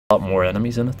a lot more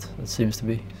enemies in it, it seems to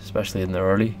be, especially in the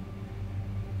early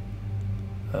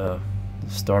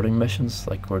starting missions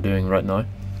like we're doing right now.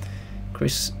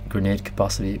 Increase grenade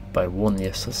capacity by 1,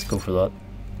 yes, let's go for that.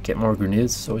 Get more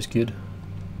grenades, it's always good.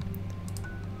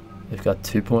 They've got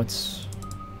 2 points.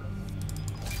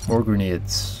 More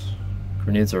grenades.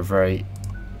 Grenades are very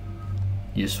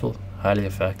useful, highly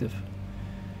effective.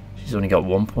 She's only got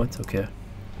 1 point, okay.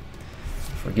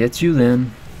 Forget you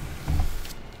then.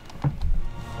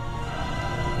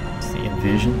 It's the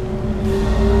invasion.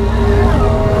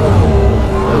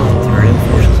 The Turian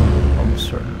forces, I'm almost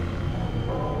certain.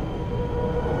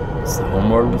 It's the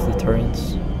homeworld of the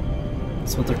Turians.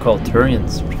 That's what they're called,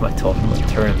 Turians. What am I talking about?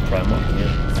 Turian Primarch,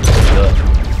 yeah.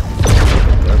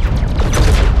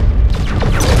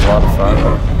 A lot of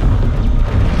fire.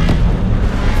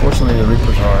 Unfortunately, the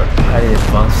Reapers are highly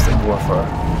advanced in warfare.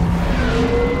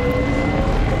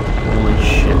 Holy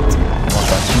shit. Oh,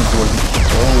 that's important.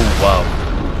 Oh, wow.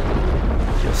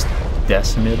 Just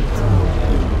decimated.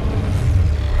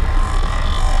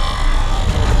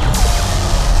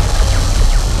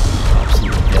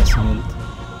 Absolutely decimated.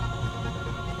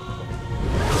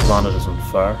 The planet is on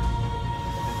fire.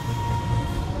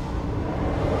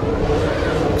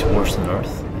 It's worse than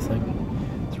Earth, I think.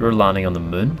 So we're landing on the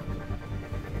moon.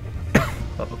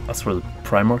 That's where the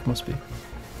Primarch must be.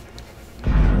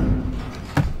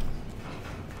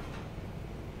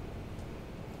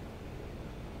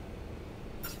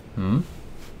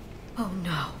 Oh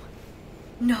no.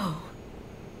 No.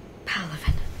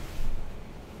 Palaven.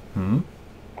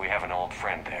 We have an old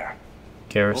friend there.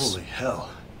 Garrus. Holy hell.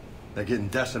 They're getting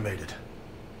decimated.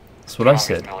 That's what I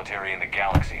said. Military in the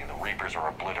galaxy, and the Reapers are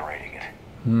obliterating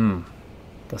it.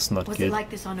 That's not Was good. it like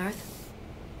this on Earth?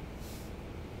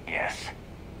 Yes.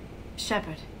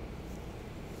 Shepard.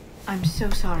 I'm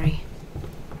so sorry.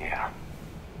 Yeah.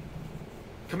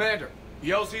 Commander,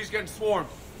 the LZ's getting swarmed.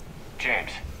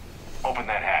 James, open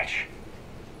that hatch.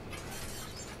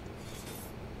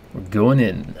 We're going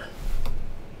in.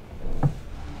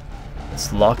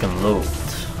 Let's lock and load.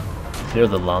 Clear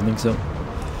the landing zone.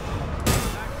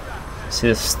 See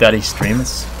this steady stream?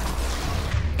 It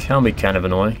can be kind of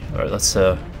annoying. Alright, let's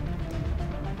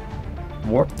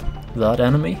warp that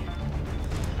enemy.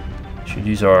 Should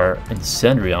use our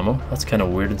incendiary ammo. That's kind of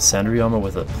weird, incendiary ammo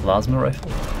with a plasma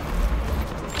rifle.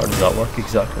 How does that work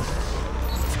exactly?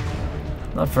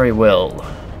 Not very well.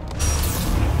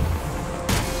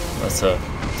 That's a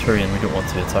Turian, we don't want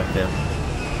to attack them.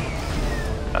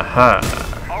 Aha!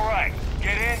 Alright,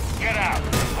 get in, get out.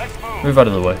 Let's move. Move out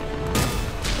of the way.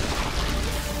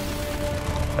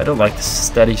 I don't like the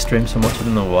steady stream so much, I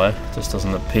don't know why. It just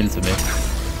doesn't appeal to me.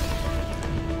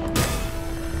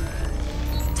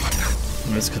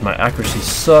 Maybe it's because my accuracy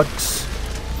sucks.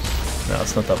 No,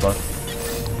 it's not that bad.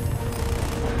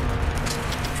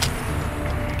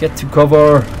 Get to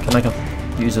cover! Can I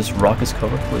use this rock as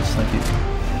cover, please? Thank you.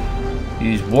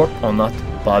 Use warp on that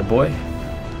bad boy.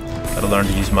 Gotta learn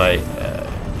to use my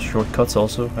shortcuts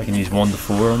also. I can use 1 to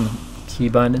 4 on the key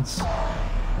bindings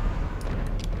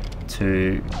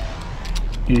to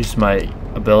use my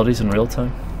abilities in real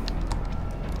time.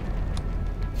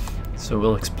 So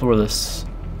we'll explore this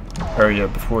area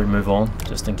before we move on,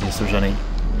 just in case there's any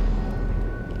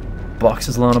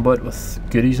boxes lying about with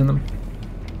goodies in them.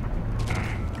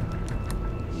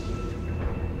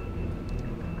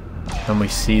 Can we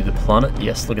see the planet?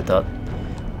 Yes, look at that.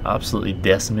 Absolutely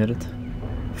decimated.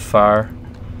 Fire.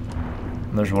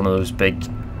 And there's one of those big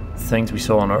things we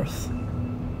saw on Earth.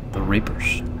 The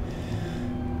Reapers.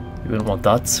 You wouldn't want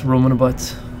that roaming about.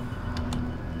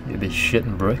 You'd be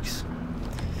shitting bricks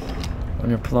on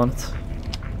your planet.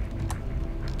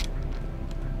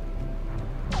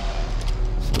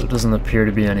 So there doesn't appear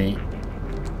to be any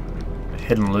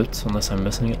hidden loot unless I'm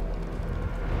missing it.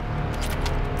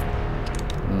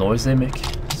 The noise they make,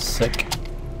 sick.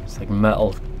 It's like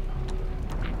metal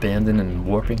bending and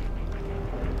warping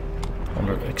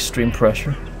under extreme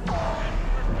pressure.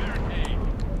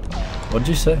 What did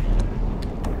you say?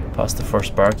 Past the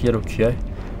first barricade, okay.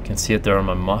 Can see it there on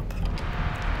my map.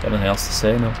 Got anything else to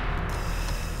say? No.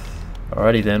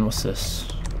 Alrighty then, what's this?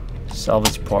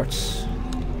 Salvage parts.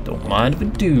 Don't mind if I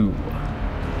do.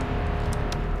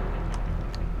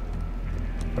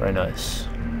 Very nice.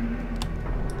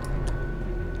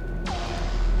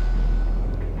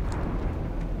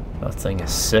 That thing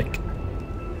is sick.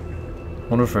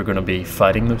 Wonder if we're going to be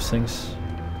fighting those things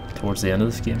towards the end of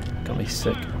this game. Gonna be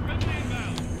sick.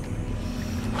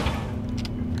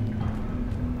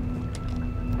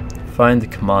 Find the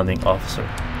commanding officer.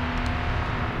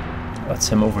 That's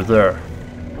him over there.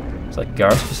 Is that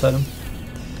Garrus beside him?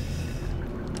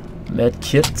 Med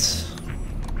kit.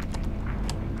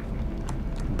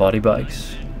 body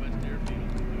bags.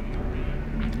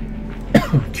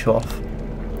 Cough.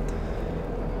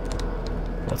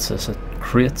 What's this?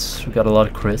 Crates. We got a lot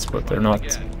of crates, but they're not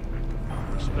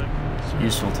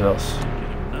useful to us.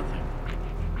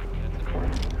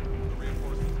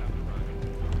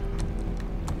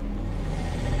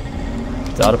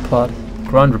 Datapod.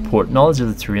 Ground report. Knowledge of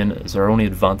the Turian is our only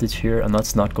advantage here, and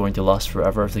that's not going to last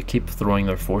forever if they keep throwing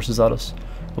their forces at us.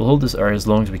 We'll hold this area as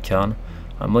long as we can.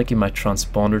 I'm linking my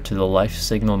transponder to the life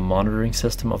signal monitoring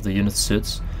system of the unit's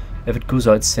suits. If it goes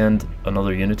out, send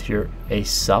another unit here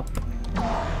ASAP.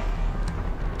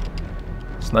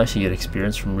 It's nice you get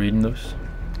experience from reading those.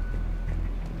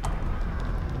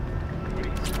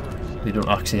 You don't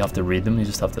actually have to read them, you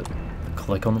just have to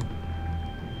click on them.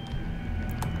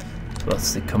 So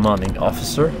that's the commanding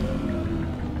officer.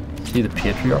 See the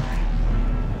Patriarch.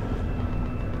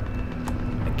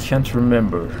 I can't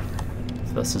remember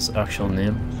if that's his actual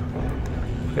name.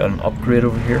 We got an upgrade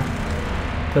over here.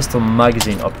 Pistol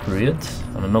magazine upgrade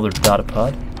and another data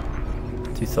pad.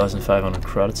 2,500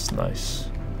 credits, nice.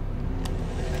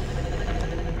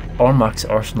 Armax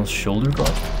Arsenal shoulder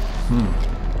guard.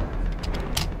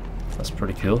 That's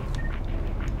pretty cool.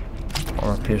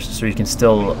 Armor piercer, so you can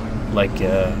still like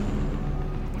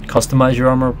customize your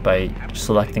armor by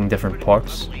selecting different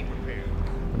parts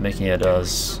and making it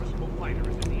as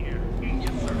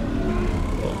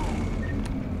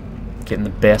getting the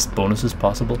best bonuses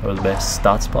possible or the best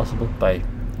stats possible by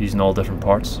using all different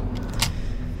parts.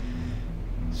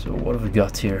 So what have we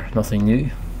got here? Nothing new.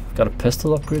 Got a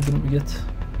pistol upgrade, didn't we get?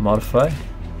 Modify.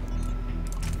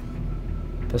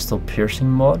 Pistol piercing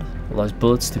mod allows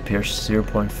bullets to pierce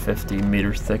 0.50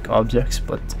 meter thick objects,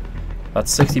 but at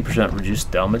 60% reduced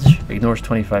damage, ignores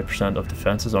 25% of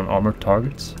defenses on armored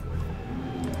targets.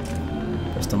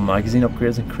 Pistol magazine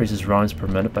upgrades increases rounds per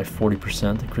minute by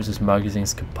 40%, increases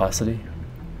magazine's capacity,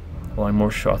 allowing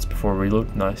more shots before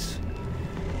reload. Nice.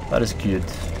 That is good.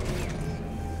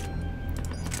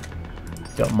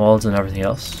 Got mods and everything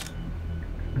else.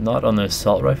 Not on the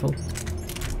assault rifle,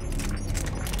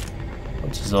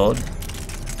 which is odd.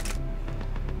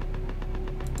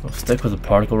 I'll stick with the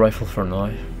particle rifle for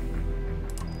now.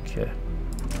 Okay.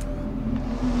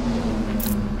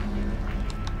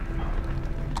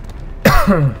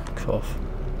 Cough.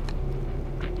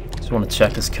 Just want to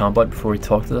check this camp out before we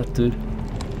talk to that dude,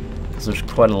 because there's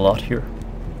quite a lot here.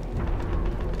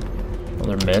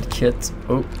 Another med kit.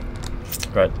 Oh,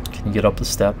 right. Can you get up the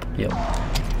step? Yep.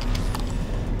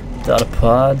 Data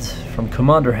pad from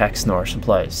Commander Hexnar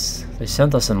Supplies. They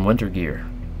sent us in winter gear.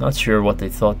 Not sure what they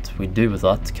thought we'd do with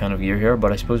that kind of gear here,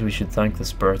 but I suppose we should thank the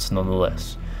spirits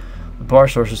nonetheless. The power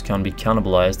sources can be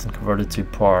cannibalized and converted to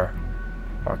power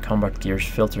our combat gear's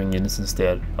filtering units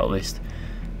instead, at least.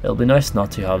 It'll be nice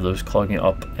not to have those clogging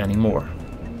up anymore.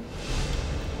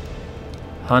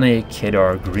 Hane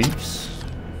Kedar Greaves.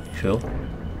 Cool.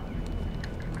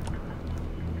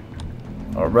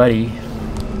 Alrighty.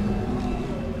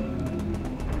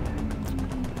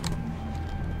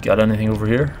 Got anything over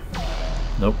here?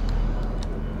 Nope.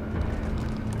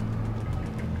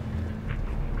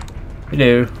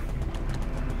 Hello.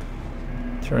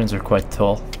 Turians are quite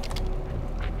tall.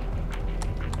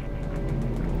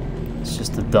 It's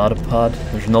just a data pad.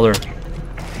 There's another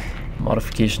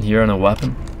modification here on a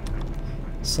weapon.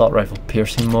 Assault rifle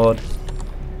piercing mod.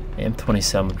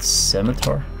 M27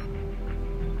 scimitar.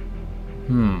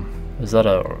 Is that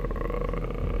a...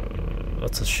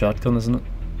 that's a shotgun, isn't it?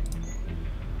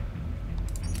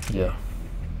 Yeah.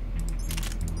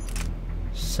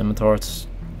 Scimitar, it's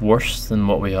worse than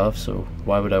what we have, so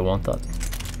why would I want that?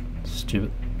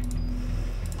 Stupid.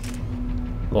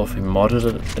 Well, if we modded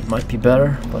it, it might be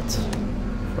better, but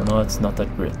for now it's not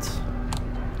that great.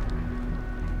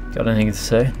 Got anything to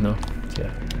say? No?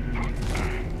 Okay.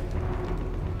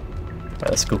 Right,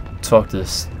 let's go talk to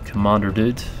this commander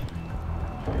dude.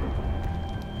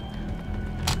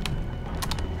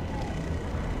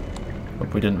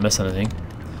 Hope we didn't miss anything.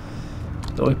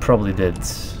 Though we probably did.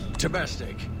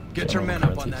 Domestic, get your men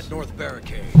up on that north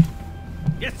barricade.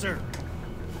 Yes, sir.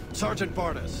 Sergeant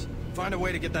Barnes, find a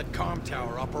way to get that comm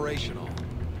tower operational.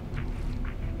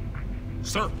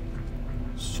 Sir.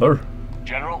 Sir.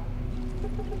 General?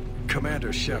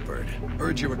 Commander Shepard,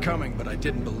 heard you were coming, but I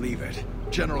didn't believe it.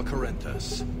 General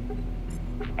Corinthus.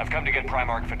 I've come to get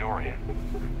Primarch Fedorian.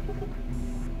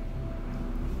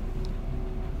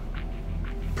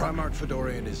 Primarch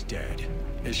Fedorian is dead.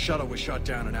 His shuttle was shot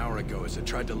down an hour ago as it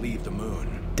tried to leave the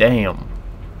moon. Damn.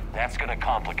 That's gonna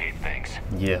complicate things.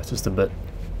 Yeah, just a bit.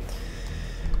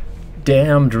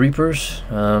 Damned Reapers.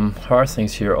 How are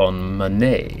things here on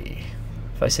Manet?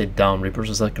 If I say damn Reapers,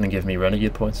 is that going to give me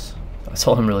Renegade points? That's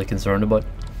all I'm really concerned about.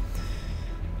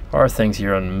 How are things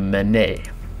here on Renegade?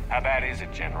 How bad is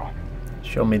it, General?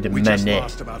 Show me the We just Renegade.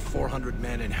 lost about 400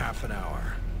 men in half an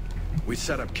hour. We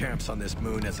set up camps on this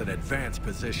moon as an advanced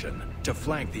position to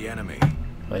flank the enemy.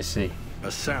 I see.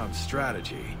 A sound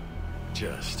strategy.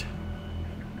 Just...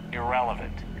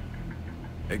 Irrelevant.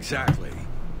 exactly.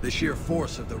 The sheer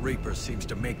force of the Reapers seems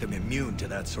to make them immune to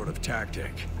that sort of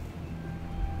tactic.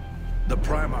 The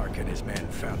Primarch and his men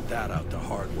found that out the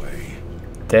hard way.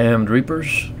 Damned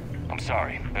Reapers. I'm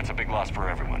sorry. That's a big loss for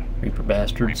everyone. Reaper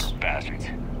bastards. Reaper bastards.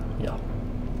 Yeah.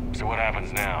 So what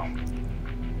happens now?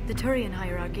 The Turian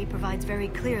hierarchy provides very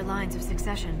clear lines of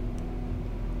succession.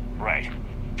 Right.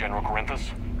 General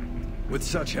Corinthus? With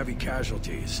such heavy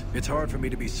casualties, it's hard for me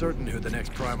to be certain who the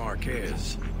next Primarch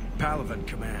is. Palaven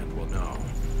Command will know.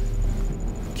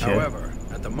 Okay. However,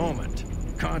 at the moment,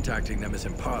 contacting them is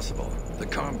impossible. The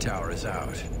comm tower is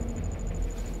out.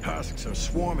 Husks are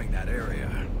swarming that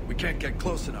area. We can't get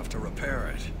close enough to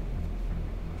repair it.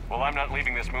 Well, I'm not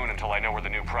leaving this moon until I know where the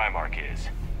new Primarch is.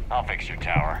 I'll fix your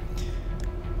tower.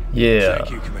 Yeah.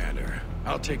 Thank you, Commander.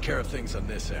 I'll take care of things on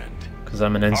this end. Because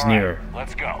I'm an engineer. All right,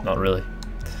 let's go. Not really.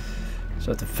 So I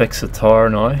have to fix the tower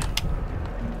now.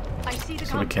 I see the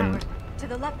So we comm can- tower. To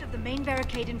the left of the main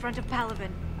barricade in front of Palaven.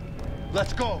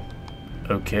 Let's go.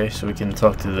 Okay, so we can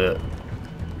talk to the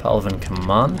Palaven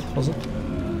Command, was it?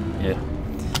 Yeah.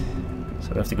 So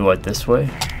we have to go out this way.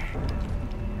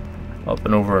 Up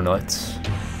and over and out.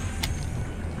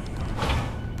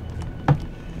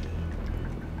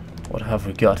 What have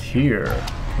we got here?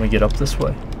 Can we get up this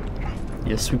way?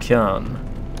 Yes, we can.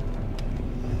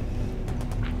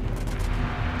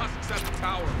 Husks at the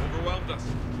tower overwhelmed us.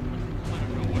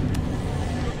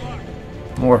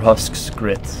 More husks,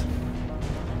 great.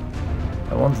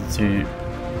 I wanted to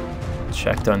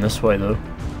check down this way though.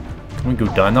 Can we go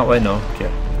down that way? No.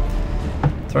 Okay.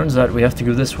 Turns out we have to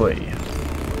go this way.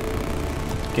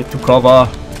 Get to cover.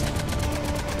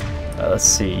 Let's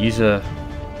see. Use a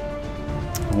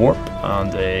warp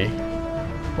and a.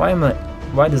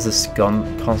 Why does this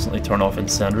gun constantly turn off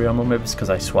incendiary ammo? Maybe it's because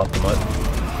I swapped them out.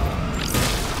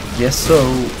 Yes, so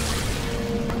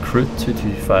recruit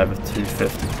 225 of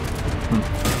 250.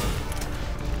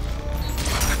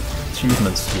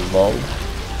 Achievements, lol.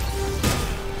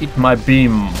 Eat my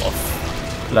beam of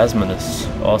plasminous.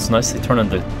 Oh, it's nice they turn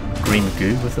into green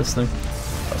goo with this thing.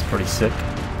 That's pretty sick.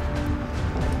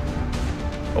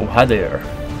 Oh, hi there.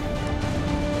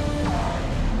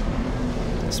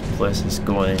 This place is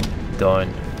going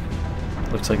down.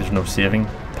 Looks like there's no saving.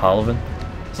 Palaven.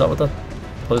 Is that what that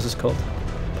place is called?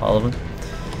 Palaven?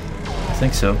 I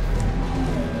think so.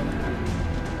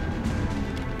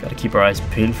 Gotta keep our eyes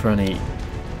peeled for any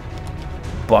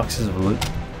boxes of loot.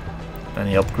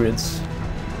 Any upgrades.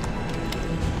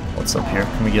 What's up here?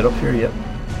 Can we get up here? Yep.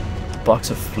 Box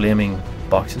of flaming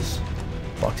boxes.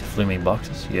 Box of flaming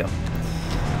boxes? Yeah.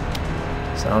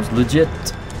 Sounds legit.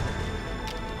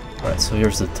 Right, so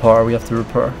here's the tower we have to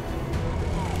repair.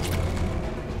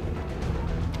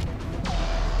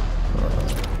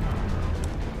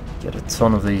 Get a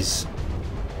ton of these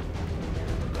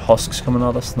husks coming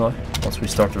at us now once we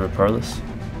start to repair this.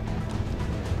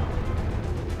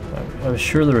 I was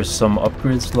sure there was some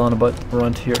upgrades lying about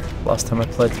around here last time I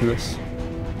played through this.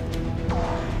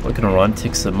 Looking around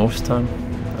takes the most time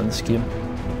in this game.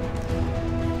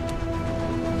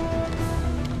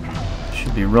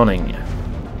 Should be running.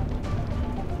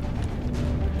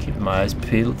 Keeping my eyes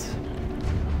peeled.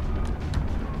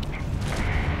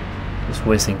 Just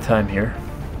wasting time here.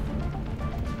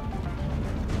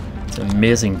 It's an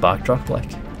amazing backdrop, like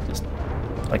just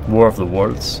like War of the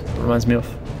Worlds. It reminds me of.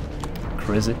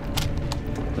 Crazy.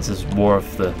 This is War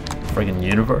of the friggin'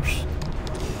 universe.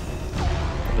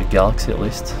 Or the galaxy, at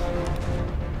least.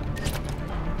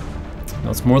 No,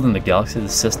 it's more than the galaxy, the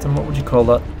system. What would you call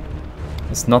that?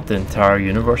 It's not the entire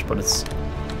universe, but it's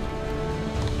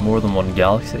more than one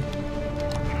galaxy.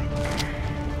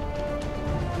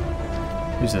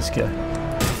 Who's this guy?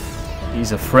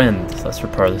 He's a friend. Let's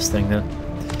repair this thing then.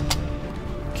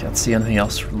 Can't see anything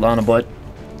else lying about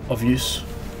of use.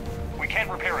 We can't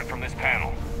repair it from this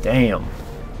panel. Damn.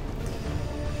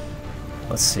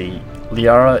 Let's see.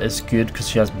 Liara is good because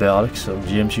she has biotics, so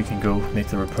James, you can go make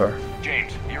the repair.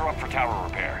 James, you're up for tower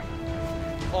repair.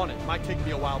 On it. Might take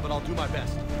me a while, but I'll do my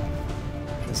best.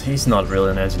 'Cause he's not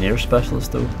really an engineer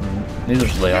specialist though. And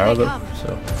neither's Liara though,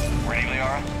 so Ready,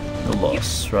 Liara? no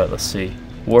loss. Right, let's see.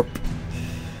 Warp.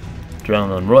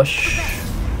 Adrenaline rush.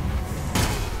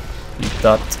 Eat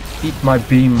that. Eat my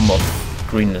beam of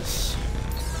greenness.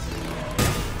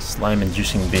 Slime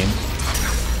inducing beam.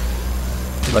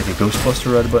 Feel like a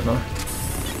Ghostbuster right about now.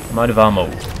 I'm out of ammo.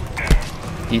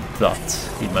 Eat that.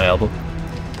 Eat my elbow.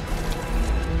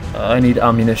 I need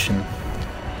ammunition.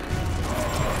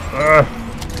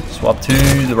 Swap to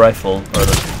the rifle, or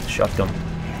the shotgun.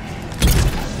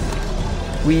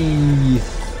 Whee!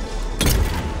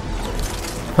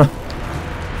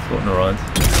 Floating around.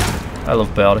 I love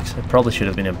biotics. I probably should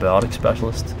have been a biotic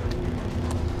specialist.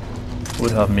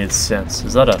 Would have made sense.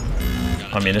 Is that a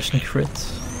ammunition crate?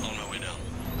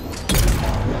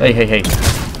 Hey, hey, hey.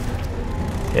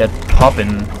 Yeah,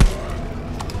 popping.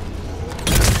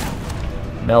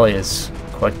 Melee is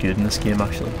quite good in this game,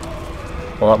 actually.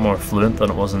 A lot more fluent than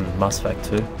it was in Mass Effect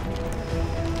 2.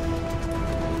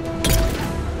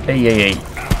 Hey, hey, hey.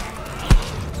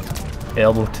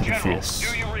 Elbow to the face.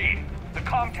 Do you read? The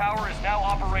comm tower is now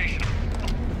operational.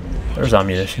 There's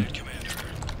ammunition.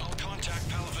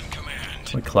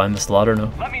 Can we climb this ladder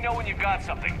now? Let me know when you've got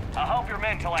something. I'll help your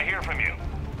men till I hear from you.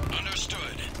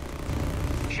 Understood.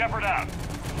 Shepard out.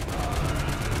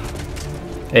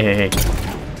 Hey, hey, hey.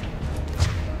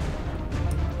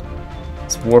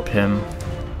 Let's warp him.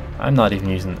 I'm not even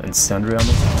using incendiary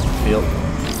ammo. Fail.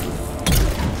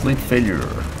 Complete failure.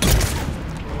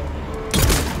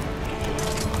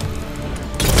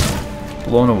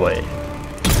 Blown away.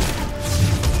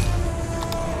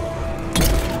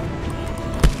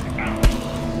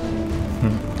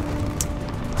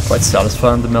 Quite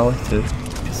satisfying, the melee too.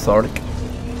 Cathartic.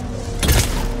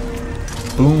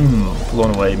 Boom!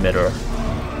 Blown away mid-air.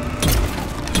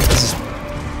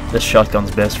 This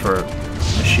shotgun's best for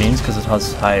machines because it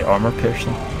has high armor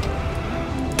piercing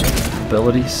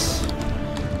abilities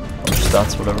or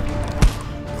stats, whatever.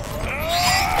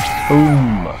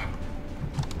 Boom!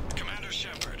 Commander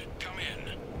Shepard, come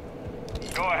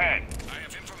in. Go ahead. I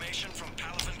have information from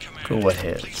Palafin Command. Go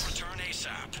ahead. Please return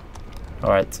ASAP.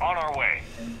 Alright. On our way.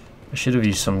 I should have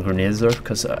used some grenades there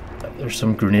because there's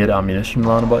some grenade ammunition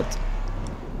lying about.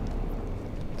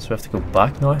 So we have to go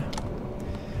back now. Is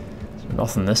there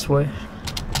nothing this way?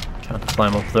 Can't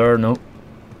climb up there, nope.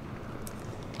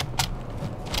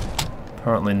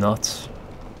 Apparently not.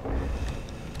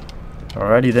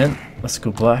 Alrighty then, let's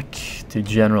go back to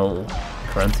General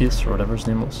Corinthus, or whatever his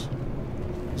name was.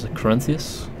 Was it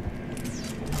Corinthus?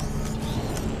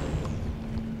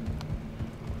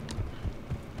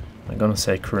 I'm gonna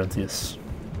say Corinthus.